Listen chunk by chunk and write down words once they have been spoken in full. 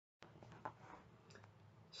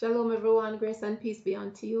Shalom everyone, grace and peace be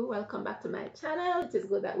unto you. Welcome back to my channel. It is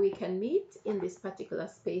good that we can meet in this particular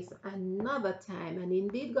space another time. And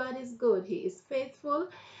indeed, God is good. He is faithful.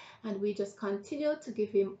 And we just continue to give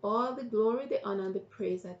him all the glory, the honor, and the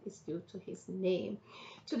praise that is due to his name.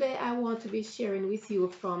 Today, I want to be sharing with you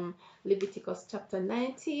from Leviticus chapter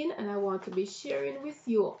 19. And I want to be sharing with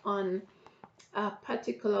you on a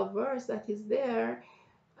particular verse that is there.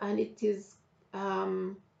 And it is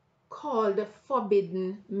called the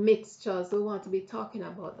forbidden mixtures. We want to be talking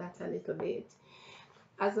about that a little bit.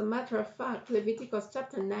 As a matter of fact, Leviticus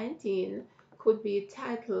chapter 19 could be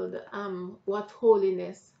titled What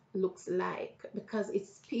Holiness Looks Like, because it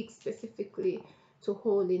speaks specifically to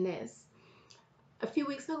holiness. A few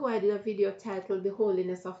weeks ago, I did a video titled The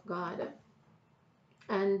Holiness of God.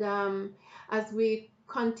 And as we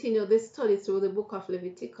continue this study through the book of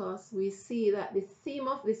Leviticus, we see that the theme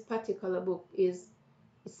of this particular book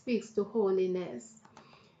speaks to holiness.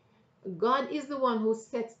 God is the one who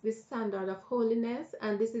sets the standard of holiness,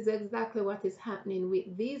 and this is exactly what is happening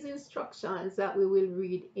with these instructions that we will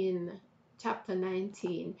read in chapter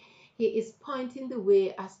 19. He is pointing the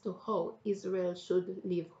way as to how Israel should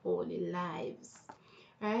live holy lives,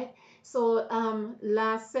 right? So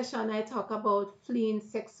last session I talked about fleeing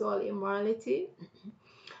sexual immorality.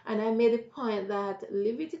 And I made the point that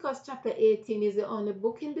Leviticus chapter 18 is the only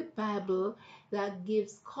book in the Bible that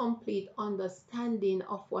gives complete understanding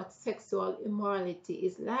of what sexual immorality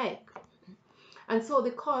is like. And so the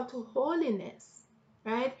call to holiness,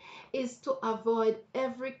 right, is to avoid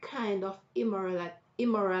every kind of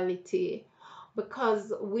immorality,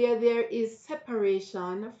 because where there is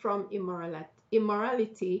separation from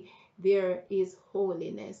immorality, there is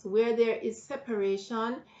holiness. Where there is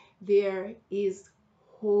separation, there is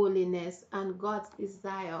holiness. And God's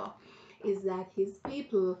desire is that his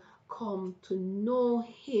people come to know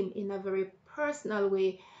him in a very personal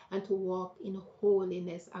way and to walk in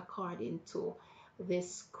holiness according to the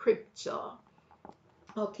scripture.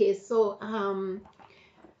 Okay, so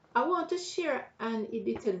I want to share an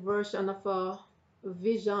edited version of a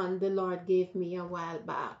vision the Lord gave me a while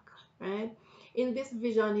back, right? In this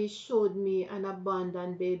vision, he showed me an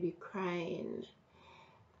abandoned baby crying.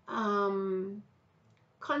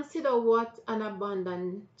 Consider what an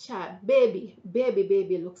abandoned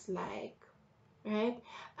baby looks like, right?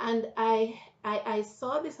 And I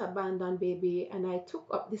saw this abandoned baby, and I took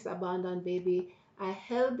up this abandoned baby. I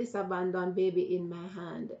held this abandoned baby in my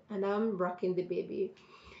hand, and I'm rocking the baby.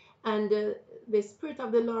 And the Spirit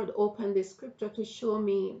of the Lord opened the scripture to show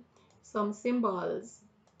me some symbols.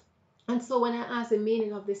 And so when I asked the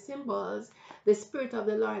meaning of the symbols, the Spirit of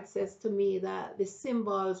the Lord says to me that the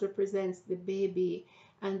symbols represents the baby,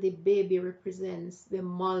 and the baby represents the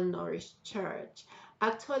malnourished church.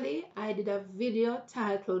 Actually, I did a video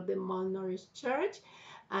titled The Malnourished Church,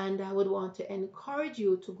 and I would want to encourage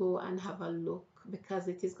you to go and have a look, because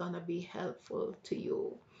it is going to be helpful to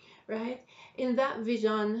you, right? In that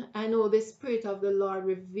vision, I know the Spirit of the Lord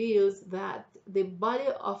reveals that the body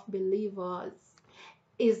of believers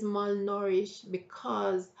is malnourished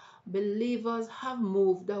because believers have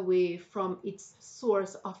moved away from its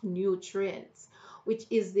source of nutrients, which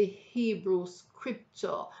is the Hebrew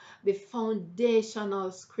scripture, the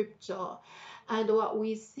foundational scripture. And what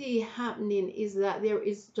we see happening is that there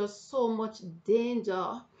is just so much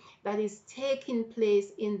danger that is taking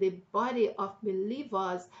place in the body of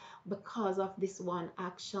believers because of this one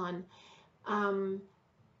action.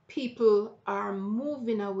 People are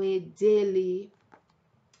moving away daily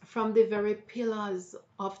from the very pillars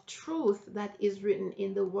of truth that is written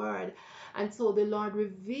in the word. And so the Lord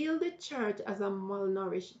revealed the church as a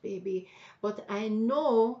malnourished baby. But I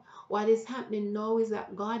know what is happening now is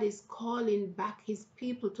that God is calling back his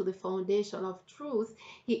people to the foundation of truth.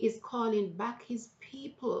 He is calling back his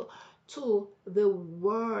people to the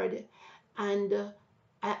word. And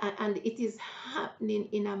it is happening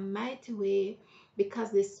in a mighty way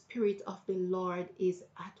because the Spirit of the Lord is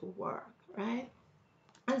at work, right?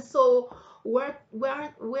 And so we're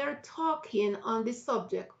talking on the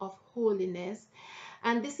subject of holiness,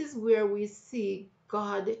 and this is where we see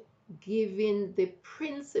God giving the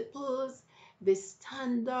principles, the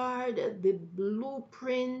standard, the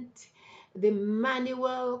blueprint, the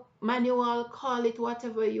manual, call it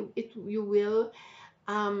whatever you will,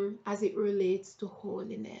 as it relates to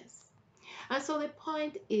holiness. And so the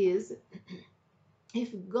point is,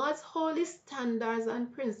 if God's holy standards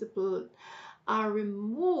and principles are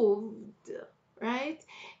removed, right,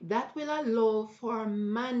 that will allow for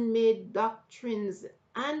man-made doctrines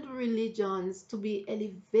and religions to be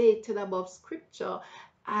elevated above scripture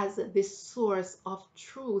as the source of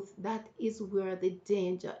truth. That is where the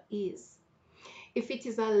danger is. If it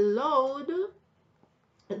is allowed,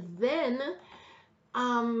 then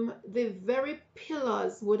the very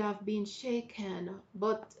pillars would have been shaken.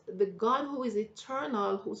 But the God who is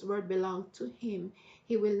eternal, whose word belongs to him,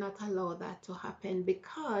 he will not allow that to happen,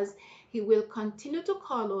 because he will continue to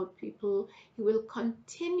call out people. He will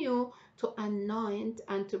continue to anoint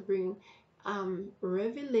and to bring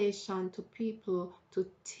revelation to people, to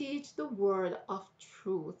teach the word of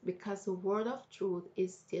truth, because the word of truth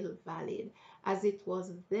is still valid. As it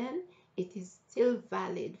was then, it is still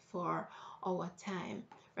valid for our time,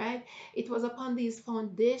 right? It was upon these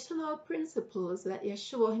foundational principles that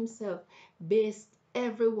Yeshua himself based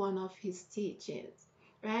every one of his teachings,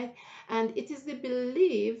 right? And it is the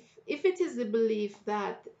belief, if it is the belief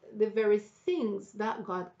that the very things that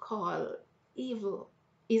God called evil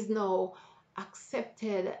is now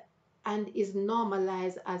accepted and is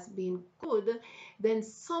normalized as being good, then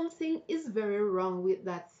something is very wrong with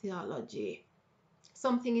that theology.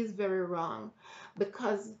 Something is very wrong,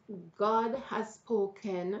 because God has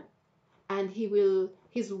spoken and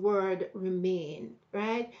his word remain,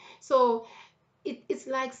 right? So it's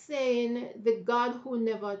like saying the God who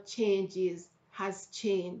never changes has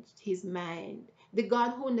changed his mind. The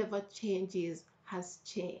God who never changes has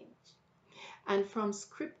changed. And from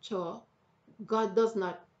scripture, God does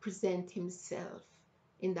not present himself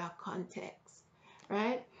in that context,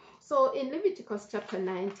 right? So in Leviticus chapter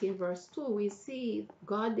 19, verse 2, we see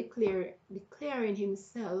God declaring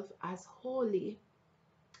himself as holy.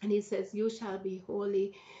 And he says, "You shall be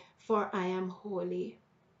holy, for I am holy."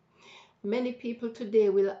 Many people today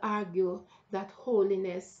will argue that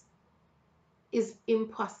holiness is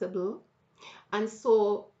impossible. And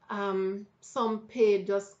so some pay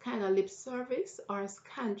just kind of lip service or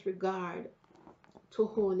scant regard to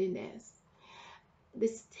holiness. The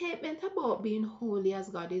statement about being holy as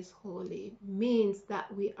God is holy means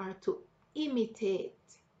that we are to imitate.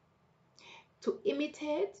 To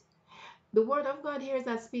imitate. The word of God here is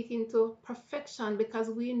not speaking to perfection, because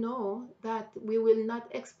we know that we will not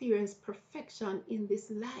experience perfection in this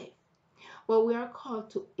life. But we are called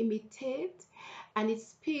to imitate, and it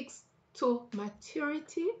speaks to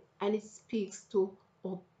maturity, and it speaks to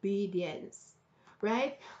obedience,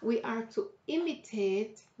 right? We are to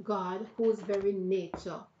imitate God, whose very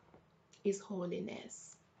nature is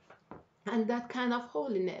holiness. And that kind of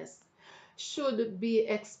holiness should be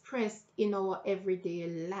expressed in our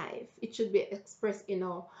everyday life. It should be expressed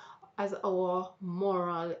as our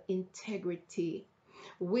moral integrity,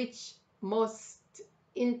 which must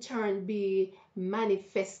in turn be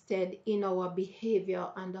manifested in our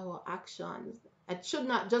behavior and our actions. It should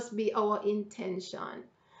not just be our intention,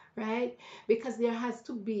 right? Because there has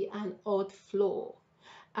to be an outflow,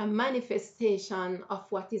 a manifestation of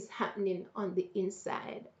what is happening on the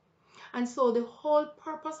inside. And so the whole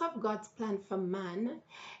purpose of God's plan for man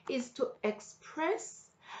is to express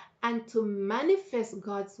and to manifest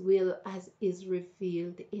God's will as is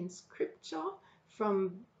revealed in scripture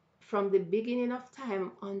from the beginning of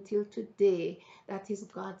time until today. That is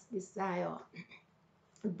God's desire,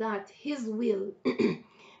 that his will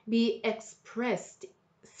be expressed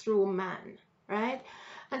through man, right?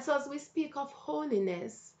 And so as we speak of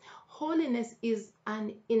holiness, holiness is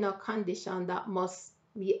an inner condition that must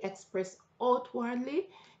be expressed outwardly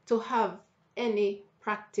to have any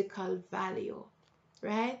practical value,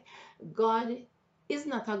 right? God is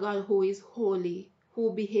not a God who is holy,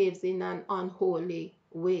 who behaves in an unholy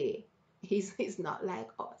way. He's not like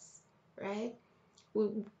us, right?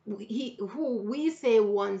 We say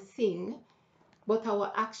one thing, but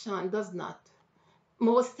our action does not.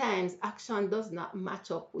 Most times, action does not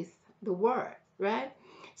match up with the word, right?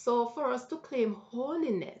 So for us to claim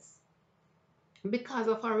holiness because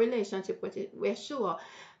of our relationship with Yeshua,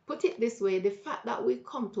 put it this way: the fact that we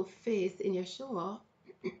come to faith in Yeshua,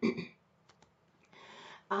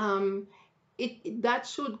 that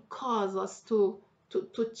should cause us to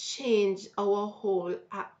change our whole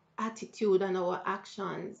attitude and our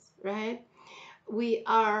actions, right? We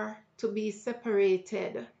are to be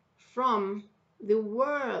separated from the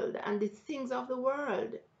world and the things of the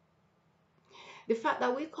world. The fact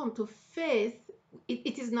that we come to faith,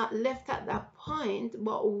 it is not left at that point,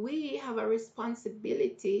 but we have a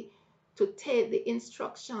responsibility to take the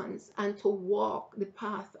instructions and to walk the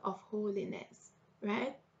path of holiness,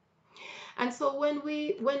 right? And so when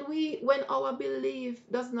our belief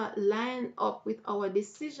does not line up with our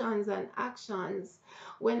decisions and actions,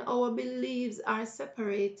 when our beliefs are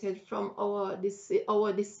separated from our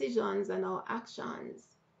decisions and our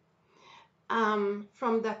actions,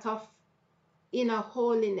 from that of inner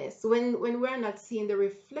holiness, when we're not seeing the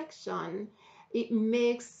reflection, it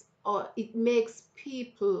makes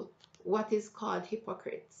people what is called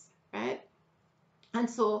hypocrites, right? And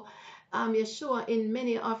so Yeshua, in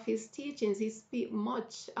many of his teachings, he speak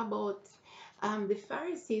much about the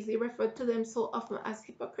Pharisees. He referred to them so often as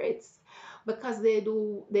hypocrites because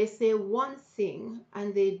they say one thing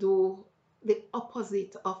and they do the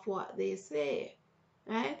opposite of what they say,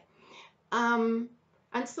 right? um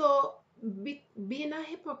and so being a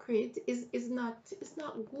hypocrite is not, it's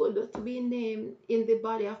not good to be named in the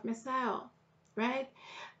body of Messiah, right?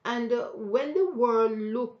 And when the world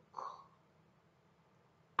look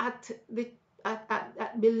at the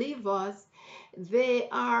at believers, they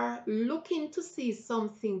are looking to see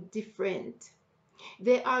something different.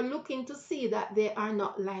 They are looking to see that they are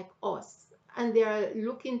not like us, and they are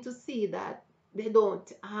looking to see that they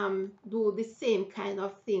don't do the same kind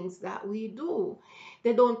of things that we do.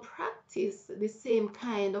 They don't practice the same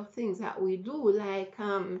kind of things that we do. Like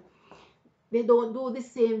they don't do the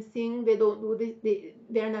same thing. They don't do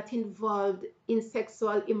they are not involved in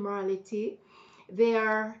sexual immorality. They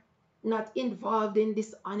are not involved in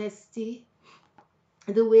dishonesty.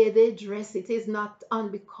 The way they dress, it is not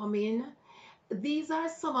unbecoming. These are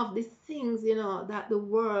some of the things, that the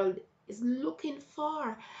world is looking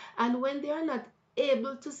for. And when they are not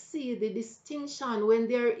able to see the distinction, when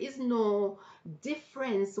there is no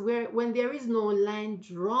difference, when there is no line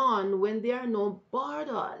drawn, when there are no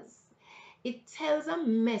borders, it tells a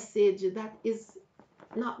message that is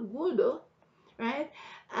not good, right?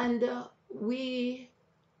 And we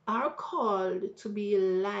are called to be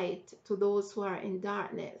light to those who are in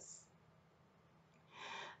darkness.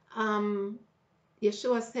 um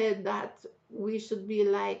Yeshua said that we should be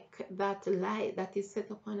like that light that is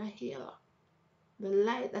set upon a hill, the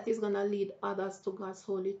light that is going to lead others to God's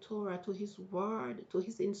holy Torah, to his word, to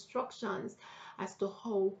his instructions as to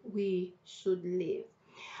how we should live.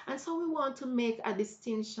 And so we want to make a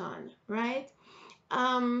distinction, right?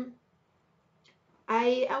 um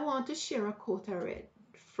I want to share a quote I read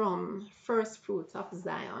from First Fruits of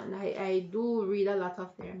Zion. I do read a lot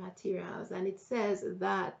of their materials, and it says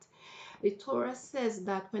that the Torah says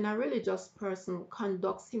that when a religious person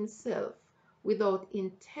conducts himself without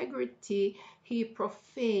integrity, he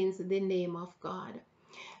profanes the name of God.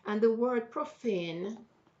 And the word profane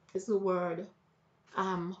is the word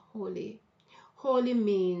holy. Holy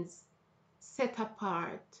means set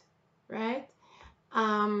apart, right?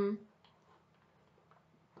 Um,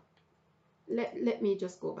 let me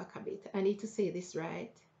just go back a bit. I need to say this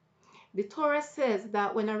right. The Torah says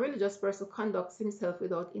that when a religious person conducts himself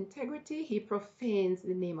without integrity, he profanes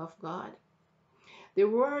the name of God. The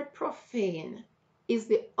word profane is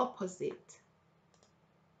the opposite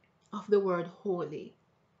of the word holy.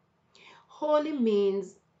 Holy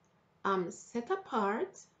means set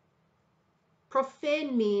apart.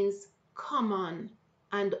 Profane means common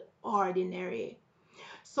and ordinary.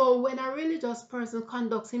 So when a religious person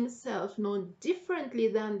conducts himself no differently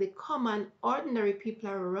than the common, ordinary people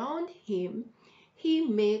around him, he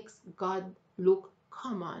makes God look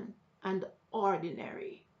common and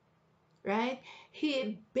ordinary, right?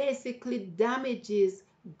 He basically damages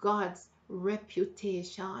God's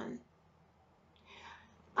reputation.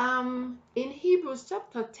 In Hebrews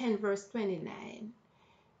chapter 10, verse 29,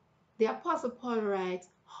 the Apostle Paul writes,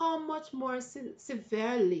 how much more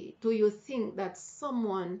severely do you think that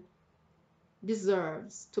someone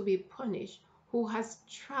deserves to be punished who has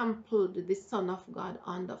trampled the Son of God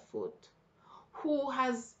underfoot, who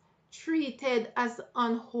has treated as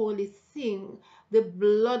unholy thing the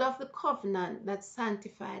blood of the covenant that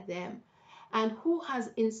sanctified them, and who has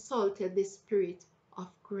insulted the Spirit of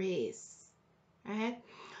grace, right?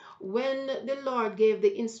 When the Lord gave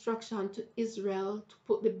the instruction to Israel to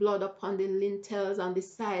put the blood upon the lintels and the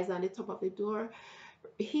sides and the top of the door,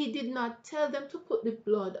 he did not tell them to put the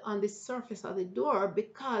blood on the surface of the door,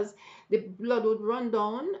 because the blood would run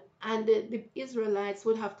down and the Israelites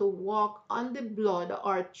would have to walk on the blood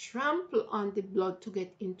or trample on the blood to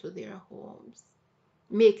get into their homes,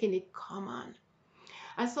 making it common.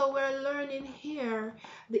 And so we're learning here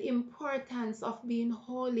the importance of being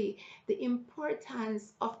holy, the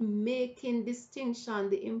importance of making distinction,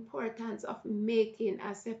 the importance of making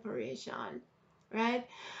a separation, right?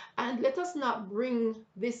 And let us not bring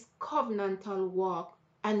this covenantal walk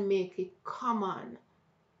and make it common,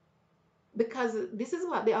 because this is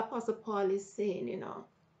what the Apostle Paul is saying.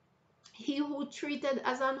 He who treated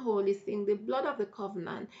as unholy thing the blood of the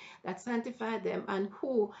covenant that sanctified them, and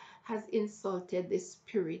who has insulted the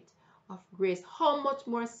Spirit of grace, how much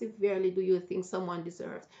more severely do you think someone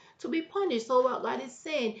deserves to be punished? So what God is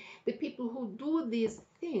saying, the people who do these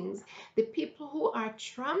things, the people who are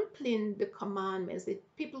trampling the commandments, the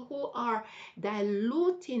people who are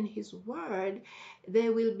diluting his word, they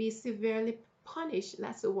will be severely punished.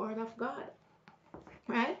 That's the word of God,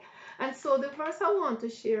 right? And so the verse I want to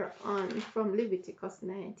share on from Leviticus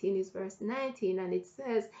 19 is verse 19, and it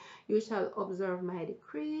says, you shall observe my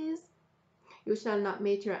decrees. You shall not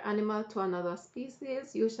mate your animal to another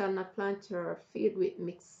species. You shall not plant your field with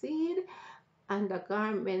mixed seed. And a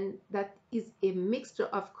garment that is a mixture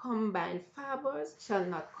of combined fibers shall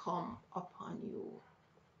not come upon you.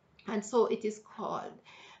 And so it is called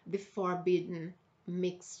the forbidden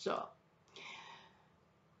mixture.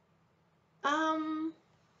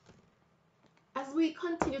 As we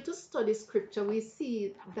continue to study scripture, we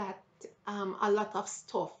see that a lot of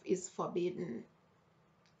stuff is forbidden.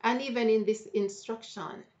 And even in this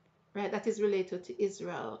instruction, right, that is related to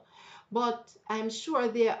Israel. But I'm sure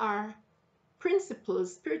there are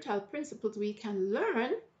principles, spiritual principles we can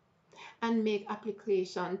learn and make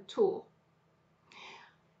application to.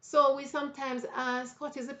 So we sometimes ask,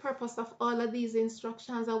 what is the purpose of all of these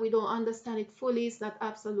instructions? And we don't understand it fully. It's not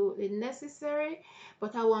absolutely necessary.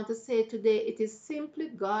 But I want to say today, it is simply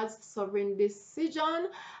God's sovereign decision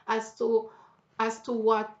as to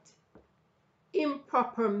what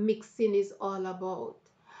improper mixing is all about.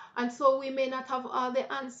 And so we may not have all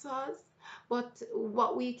the answers, but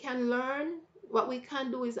what we can learn, what we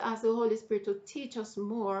can do is ask the Holy Spirit to teach us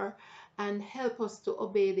more and help us to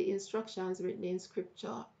obey the instructions written in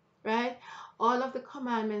scripture, right? All of the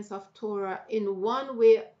commandments of Torah in one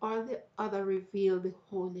way or the other reveal the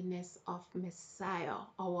holiness of Messiah,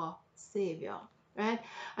 our Savior, right?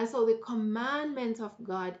 And so the commandment of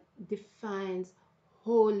God defines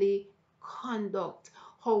holy conduct,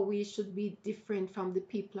 how we should be different from the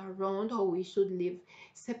people around, how we should live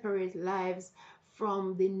separate lives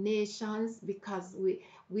from the nations, because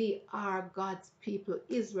we are God's people.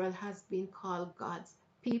 Israel has been called God's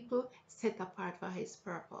people, set apart for his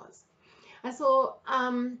purpose. And so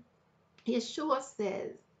Yeshua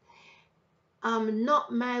says,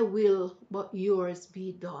 not my will but yours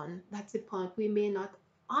be done. That's the point. We may not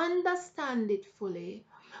understand it fully,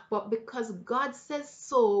 but because God says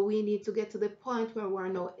so, we need to get to the point where we're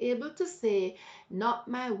now able to say, not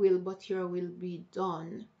my will but your will be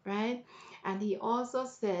done, right? And he also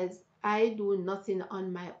says, I do nothing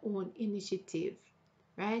on my own initiative,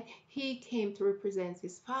 right? He came to represent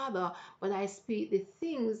his Father, but I speak the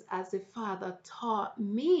things as the Father taught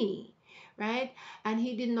me, right? And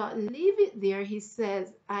he did not leave it there. He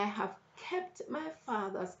says, I have kept my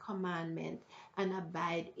Father's commandment and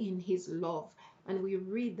abide in his love. And we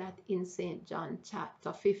read that in St. John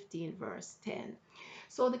chapter 15, verse 10.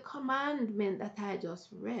 So the commandment that I just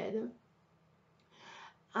read,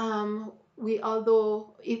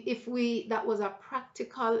 although if we, that was a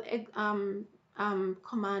practical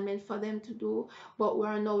commandment for them to do, but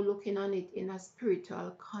we're now looking on it in a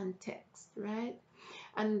spiritual context, right?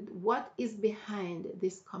 And what is behind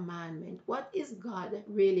this commandment? What is God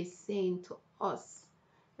really saying to us,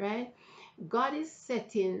 right? God is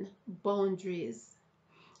setting boundaries,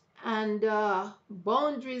 and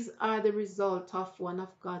boundaries are the result of one of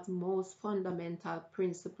God's most fundamental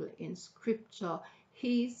principles in scripture.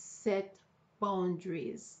 He set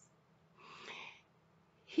boundaries.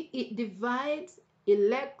 It divides,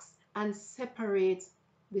 elects, and separates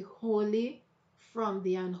the holy from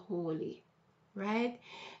the unholy, right?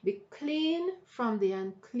 The clean from the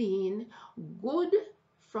unclean, good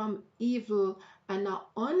from evil, and not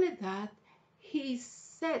only that, he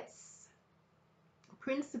sets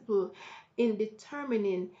principle in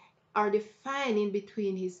determining or defining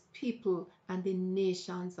between his people and the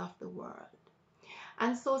nations of the world.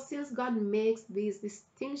 And so since God makes these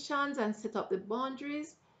distinctions and set up the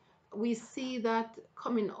boundaries, we see that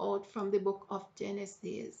coming out from the book of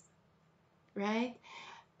Genesis, right?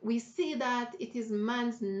 We see that it is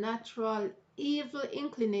man's natural evil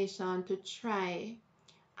inclination to try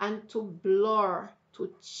and to blur,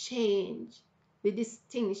 to change the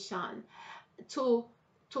distinction, to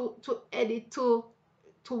edit, to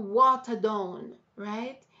water down,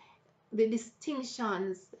 right, the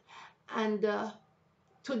distinctions, and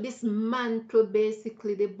to dismantle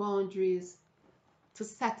basically the boundaries to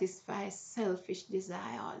satisfy selfish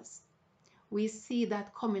desires. We see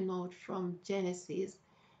that coming out from Genesis.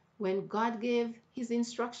 When God gave his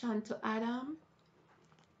instruction to Adam,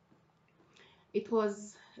 it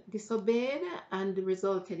was disobeyed and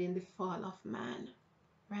resulted in the fall of man,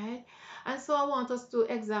 right? And so I want us to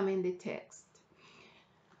examine the text.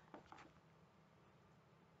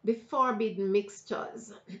 The forbidden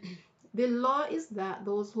mixtures. The law is that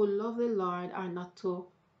those who love the Lord are not to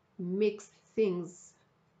mix things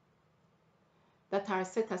that are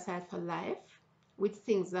set aside for life with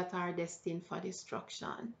things that are destined for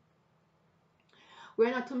destruction.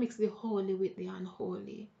 We're not to mix the holy with the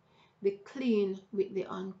unholy, the clean with the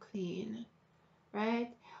unclean,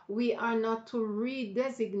 right? We are not to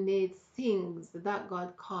redesignate things that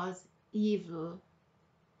God calls evil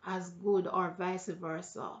as good or vice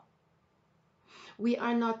versa. We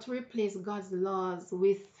are not to replace God's laws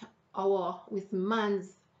with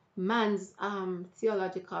man's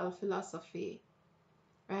theological philosophy,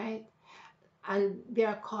 right? And they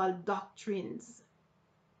are called doctrines.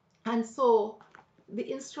 And so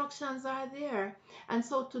the instructions are there. And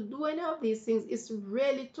so to do any of these things is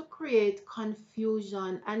really to create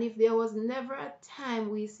confusion. And if there was never a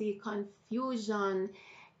time we see confusion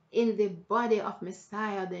in the body of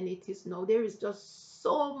Messiah, then it is now. There is just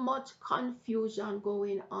so much confusion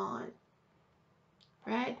going on,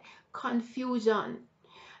 right? Confusion.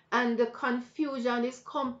 And the confusion is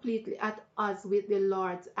completely at odds with the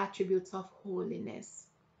Lord's attributes of holiness,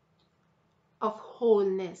 of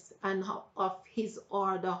wholeness, and of his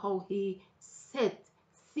order, how he set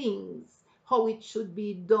things, how it should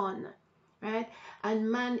be done, right?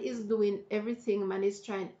 And man is doing everything, man is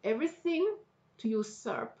trying everything to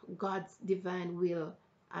usurp God's divine will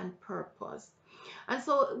and purpose. And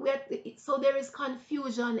so there is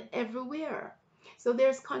confusion everywhere. So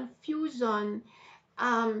there's confusion.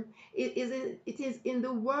 It is in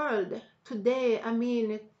the world today. I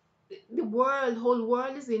mean, the whole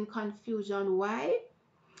world is in confusion. Why?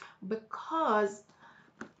 Because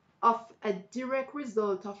of a direct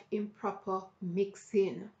result of improper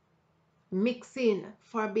mixing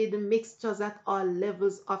forbidden mixtures at all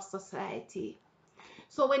levels of society.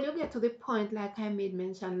 So when you get to the point, like I made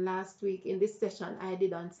mention last week in this session I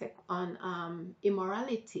did on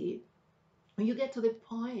immorality, when you get to the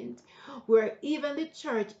point where even the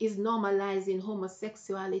church is normalizing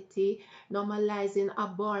homosexuality, normalizing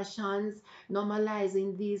abortions,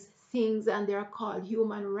 normalizing these things, and they're called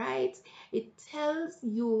human rights, it tells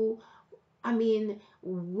you, I mean,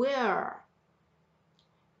 where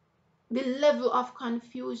the level of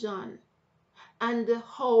confusion and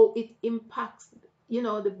how it impacts,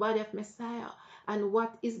 the body of Messiah. And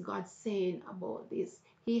what is God saying about this?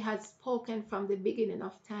 He has spoken from the beginning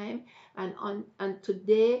of time, and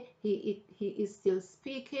today he is still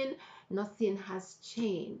speaking. Nothing has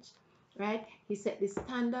changed, right? He set the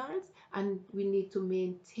standards, and we need to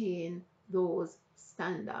maintain those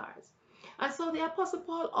standards. And so the Apostle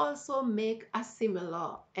Paul also make a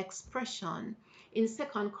similar expression in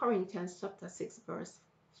 2 Corinthians chapter 6 verse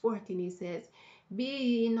 14. He says, "Be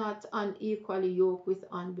ye not unequally yoked with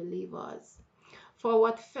unbelievers. For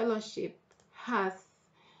what fellowship hath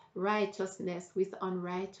righteousness with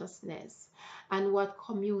unrighteousness? And what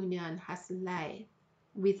communion has light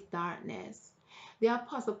with darkness?" The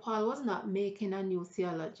Apostle Paul was not making a new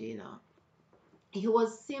theology, He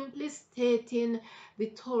was simply stating the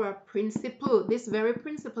Torah principle, this very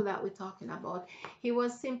principle that we're talking about. He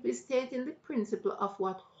was simply stating the principle of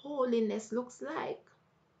what holiness looks like,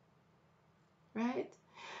 right?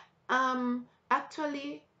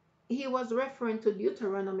 Actually, he was referring to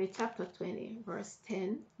Deuteronomy chapter 20, verse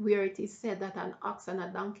 10, where it is said that an ox and a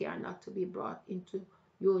donkey are not to be brought into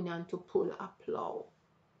union to pull a plow,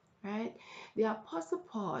 right? The Apostle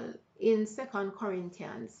Paul in 2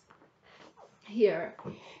 Corinthians here,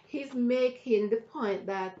 he's making the point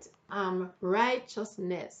that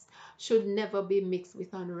righteousness should never be mixed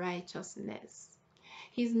with unrighteousness.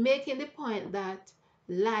 He's making the point that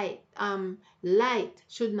light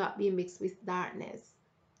should not be mixed with darkness,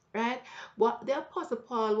 right? What the Apostle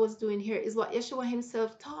Paul was doing here is what Yeshua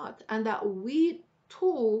himself taught, and that we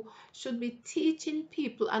too should be teaching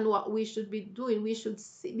people. And what we should be doing, we should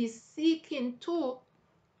be seeking to,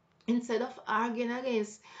 instead of arguing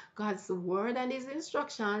against God's word and his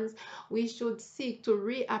instructions, we should seek to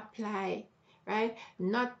reapply, right?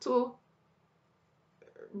 Not to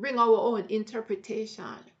bring our own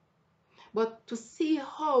interpretation, but to see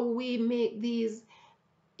how we make these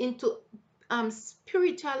into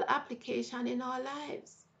spiritual application in our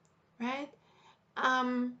lives, right?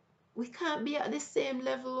 We can't be at the same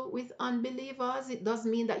level with unbelievers. It does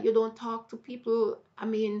mean that you don't talk to people,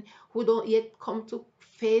 who don't yet come to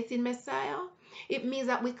faith in Messiah. It means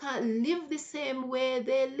that we can't live the same way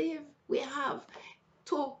they live. We have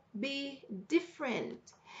to be different.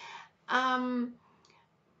 The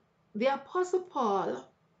Apostle Paul,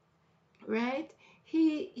 right?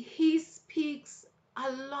 He speaks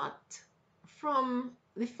a lot from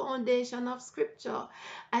the foundation of Scripture,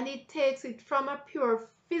 and he takes it from a pure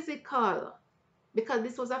physical because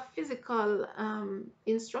this was a physical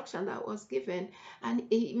instruction that was given, and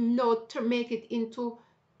he know to make it into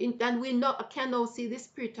and we know can now see the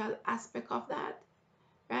spiritual aspect of that,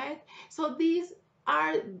 right? So these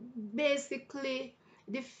are basically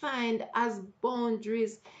defined as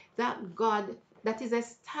boundaries that God, that is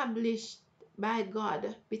established by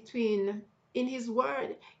God between, in his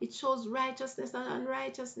word. It shows righteousness and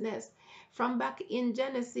unrighteousness. From back in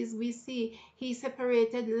Genesis, we see he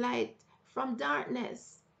separated light from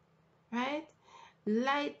darkness, right?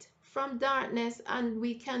 Light from darkness, and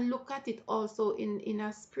we can look at it also in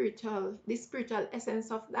a spiritual, the spiritual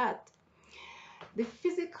essence of that. The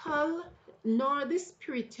physical nor the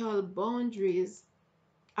spiritual boundaries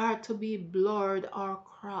are to be blurred or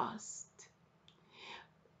crossed.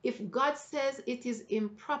 If God says it is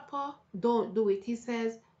improper, don't do it. He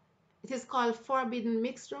says it is called forbidden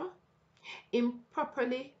mixture,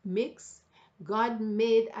 improperly mixed. God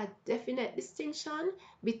made a definite distinction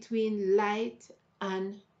between light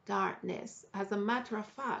and darkness. As a matter of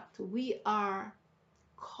fact, we are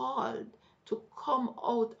called to come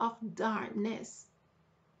out of darkness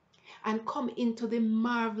and come into the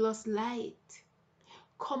marvelous light.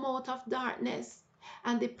 Come out of darkness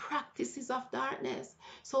and the practices of darkness.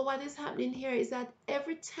 So what is happening here is that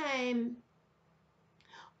every time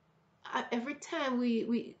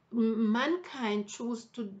we mankind choose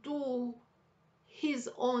to do his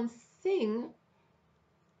own thing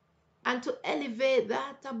and to elevate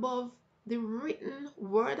that above the written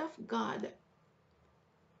word of God,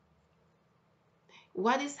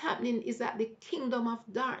 what is happening is that the kingdom of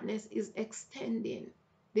darkness is extending.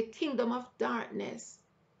 The kingdom of darkness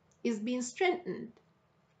is being strengthened,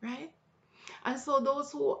 right? And so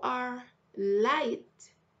those who are light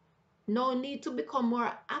now need to become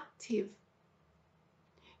more active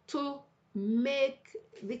to make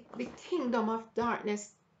the kingdom of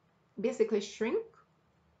darkness basically shrink,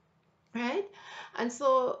 right? And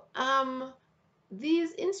so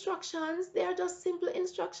these instructions, they are just simple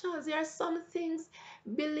instructions. There are some things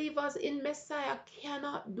believers in Messiah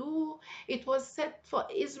cannot do. It was set for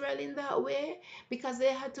Israel in that way because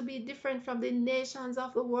they had to be different from the nations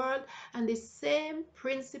of the world, and the same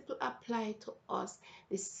principle apply to us.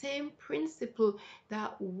 The same principle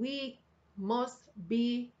that we must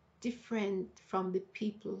be different from the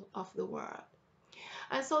people of the world.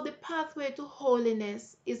 And so the pathway to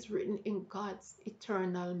holiness is written in God's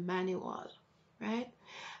eternal manual, right?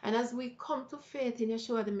 And as we come to faith in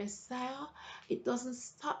Yeshua the Messiah, it doesn't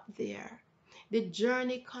stop there. The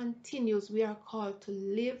journey continues. We are called to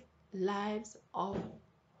live lives of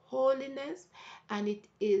holiness, and it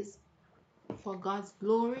is for God's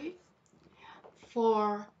glory,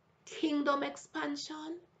 for kingdom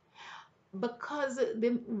expansion, because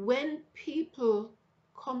when people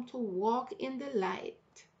come to walk in the light,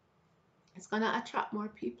 it's going to attract more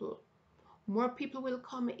people. More people will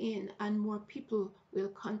come in, and more people will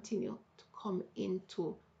continue to come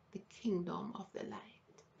into the kingdom of the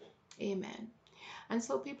light. Amen. And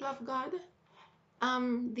so, people of God,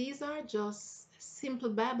 these are just simple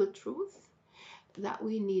Bible truths that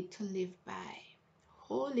we need to live by.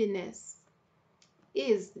 Holiness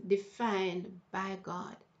is defined by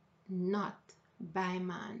God, not by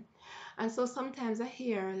man. And so sometimes I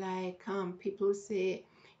hear like people say,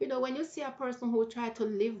 you know, when you see a person who try to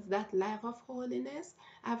live that life of holiness,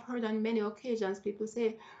 I've heard on many occasions people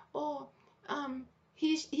say, oh,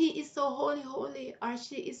 he is so holy, holy, or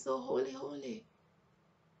she is so holy, holy.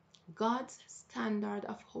 God's standard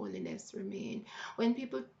of holiness remain. When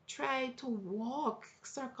people try to walk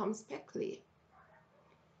circumspectly,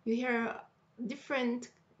 you hear different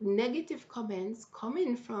negative comments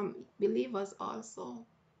coming from believers also,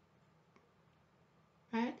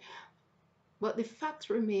 right? But the fact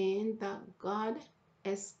remains that God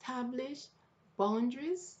established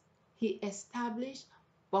boundaries, he established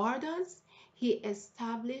borders, he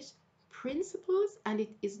established principles, and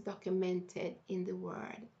it is documented in the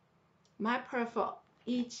word. My prayer for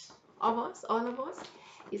each of us, all of us,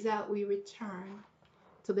 is that we return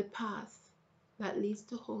to the path that leads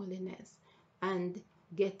to holiness and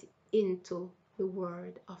get into the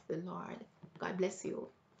word of the Lord. God bless you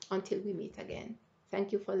until we meet again.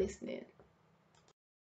 Thank you for listening.